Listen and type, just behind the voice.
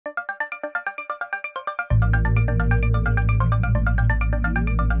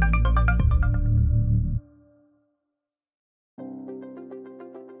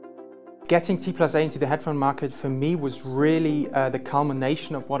Getting T+A into the headphone market for me was really the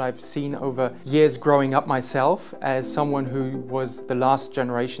culmination of what I've seen over years growing up myself as someone who was the last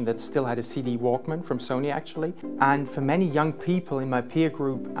generation that still had a CD Walkman from Sony actually. And for many young people in my peer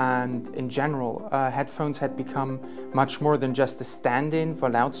group and in general, headphones had become much more than just a stand-in for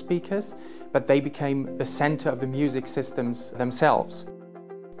loudspeakers, but they became the center of the music systems themselves.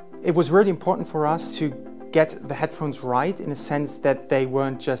 It was really important for us to get the headphones right in a sense that they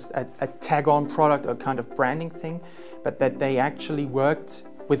weren't just a tag-on product or kind of branding thing, but that they actually worked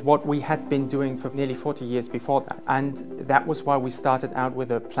with what we had been doing for nearly 40 years before that. And that was why we started out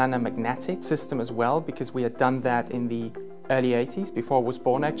with a Planar-Magnetic system as well, because we had done that in the early 80s, before I was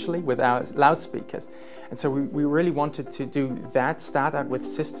born actually, with our loudspeakers. And so we really wanted to do that, start out with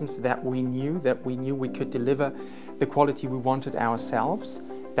systems that we knew we could deliver the quality we wanted ourselves.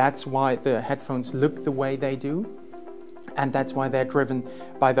 That's why the headphones look the way they do, and that's why they're driven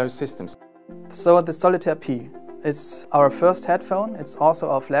by those systems. So the Solitaire P is our first headphone. It's also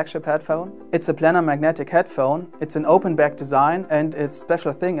our flagship headphone. It's a Planar-Magnetic headphone. It's an open back design, and its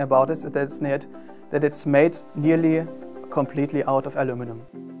special thing about this is that it's made nearly completely out of aluminum.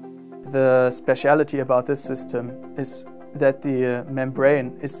 The speciality about this system is that the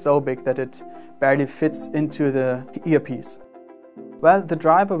membrane is so big that it barely fits into the earpiece. Well, the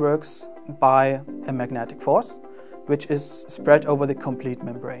driver works by a magnetic force, which is spread over the complete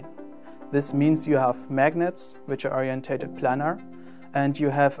membrane. This means you have magnets, which are orientated planar, and you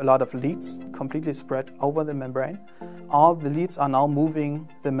have a lot of leads completely spread over the membrane. All the leads are now moving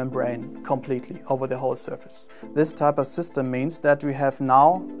the membrane completely over the whole surface. This type of system means that we have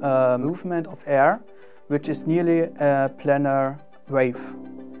now a movement of air, which is nearly a planar wave.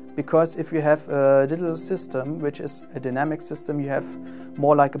 Because if you have a little system, which is a dynamic system, you have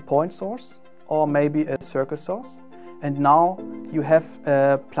more like a point source or maybe a circle source. And now you have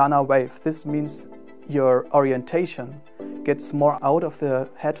a planar wave. This means your orientation gets more out of the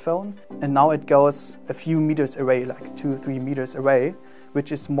headphone, and now it goes a few meters away, like 2-3 meters away,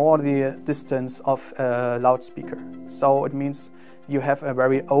 which is more the distance of a loudspeaker. So it means you have a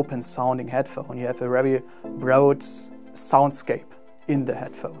very open sounding headphone. You have a very broad soundscape in the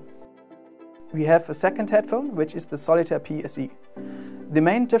headphone. We have a second headphone, which is the Solitaire P-SE. The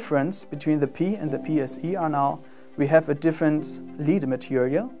main difference between the P and the P-SE are now we have a different lead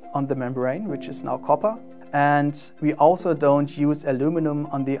material on the membrane, which is now copper, and we also don't use aluminum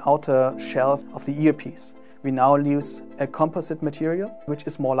on the outer shells of the earpiece. We now use a composite material, which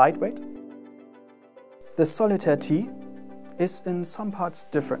is more lightweight. The Solitaire T is in some parts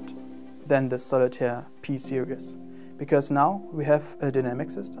different than the Solitaire P series, because now we have a dynamic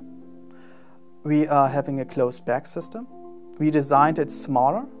system. We are having a closed back system. We designed it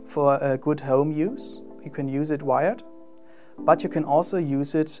smaller for a good home use. You can use it wired, but you can also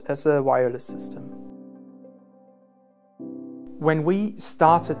use it as a wireless system. When we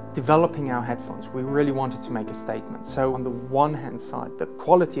started developing our headphones, we really wanted to make a statement. So on the one hand side, the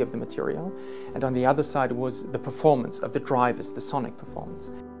quality of the material, and on the other side was the performance of the drivers, the sonic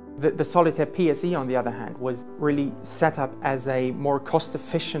performance. The Solitaire P-SE, on the other hand, was really set up as a more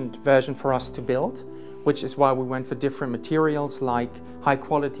cost-efficient version for us to build, which is why we went for different materials like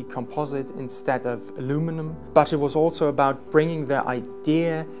high-quality composite instead of aluminum. But it was also about bringing the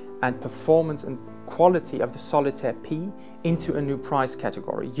idea and performance and quality of the Solitaire P into a new price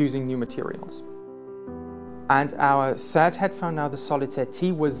category using new materials. And our third headphone now, the Solitaire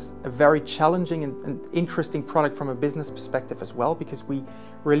T, was a very challenging and interesting product from a business perspective as well, because we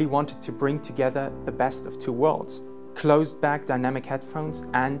really wanted to bring together the best of two worlds: closed back dynamic headphones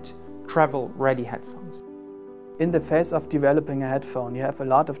and travel-ready headphones. In the phase of developing a headphone, you have a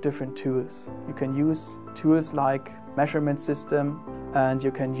lot of different tools. You can use tools like measurement system, and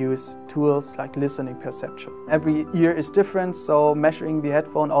you can use tools like listening perception. Every ear is different, so measuring the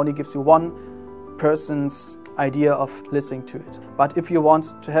headphone only gives you one person's idea of listening to it. But if you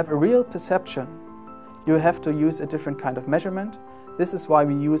want to have a real perception, you have to use a different kind of measurement. This is why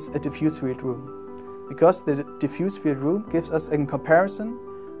we use a diffuse field room, because the diffuse field room gives us a comparison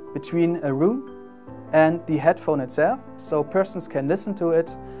between a room and the headphone itself, so persons can listen to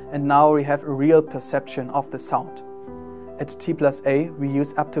it, and now we have a real perception of the sound. At T+A we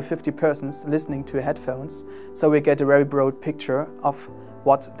use up to 50 persons listening to headphones, so we get a very broad picture of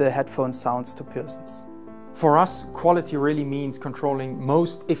what the headphone sounds to persons. For us, quality really means controlling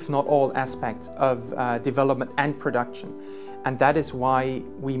most, if not all, aspects of development and production. And that is why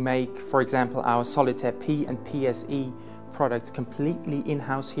we make, for example, our Solitaire P and P-SE products completely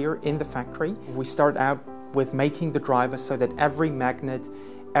in-house here in the factory. We start out with making the driver so that every magnet,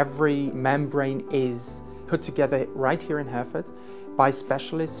 every membrane is put together right here in Herford by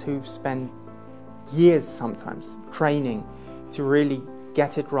specialists who've spent years sometimes training to really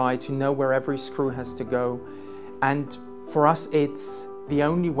get it right, to know where every screw has to go. And for us, it's the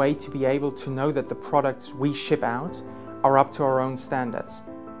only way to be able to know that the products we ship out are up to our own standards.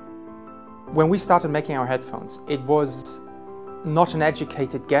 When we started making our headphones, it was not an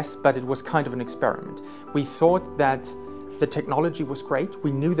educated guess, but it was kind of an experiment. We thought that the technology was great.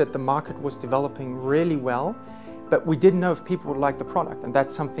 We knew that the market was developing really well, but we didn't know if people would like the product. And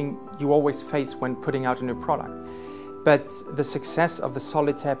that's something you always face when putting out a new product. But the success of the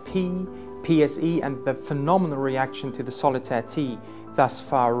Solitaire P, P-SE, and the phenomenal reaction to the Solitaire T thus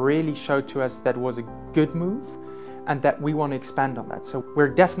far really showed to us that it was a good move and that we want to expand on that. So we're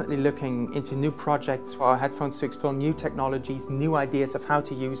definitely looking into new projects for our headphones to explore new technologies, new ideas of how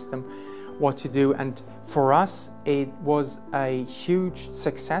to use them, what to do. And for us, it was a huge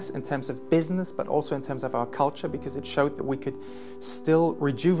success in terms of business, but also in terms of our culture, because it showed that we could still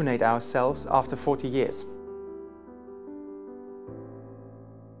rejuvenate ourselves after 40 years.